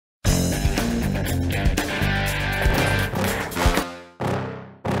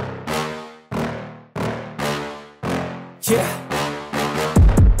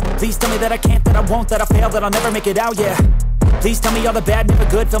yeah. Please tell me that I can't, that I won't, that I fail, that I'll never make it out, yeah. Please tell me all the bad, never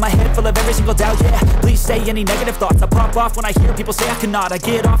good. Fill my head full of every single doubt, yeah. Please say any negative thoughts. I pop off when I hear people say I cannot. I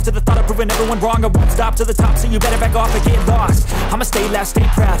get off to the thought of proving everyone wrong. I won't stop to the top, so you better back off and get lost. I'ma stay loud, stay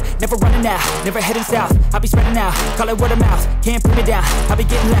proud, never running out, never heading south. I'll be spreading out, call it word of mouth. Can't put me down, I'll be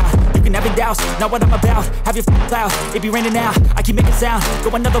getting loud. You can have your doubts, not what I'm about. Have your cloud, it be raining now. I keep making sound,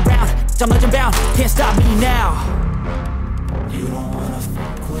 go another round. I'm legend bound, can't stop me now. You don't wanna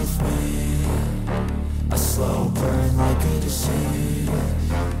fuck with me. A slow burn like a disease.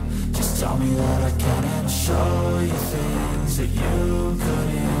 Just tell me that I can and I'll show you things that you couldn't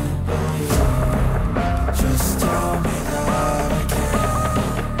believe. Just tell me that I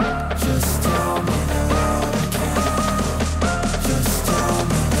can. Just tell me that I can. Just tell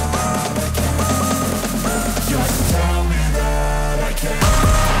me that I can. Just tell me that I can.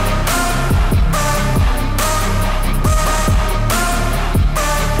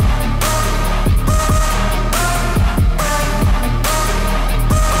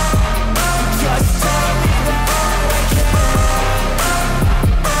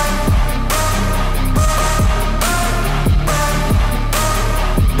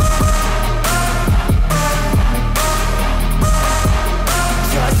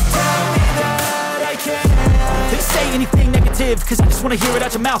 Anything negative, cause I just wanna hear it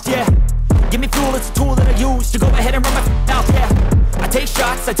out your mouth, yeah. Give me fuel, it's a tool that I use to go ahead and run my mouth, yeah. I take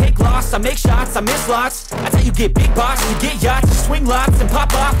shots, I take loss, I make shots, I miss lots. That's how you get big box, you get yachts, you swing lots and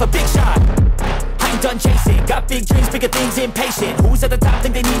pop off a big shot. I ain't done chasing, got big dreams, bigger things, impatient. Who's at the top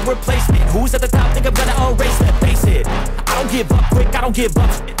think they need replacement? Who's at the top think I'm gonna erase them? Face it, I don't give up quick, I don't give up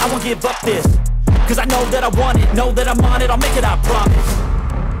shit, I won't give up this. Cause I know that I want it, know that I'm on it, I'll make it, I promise.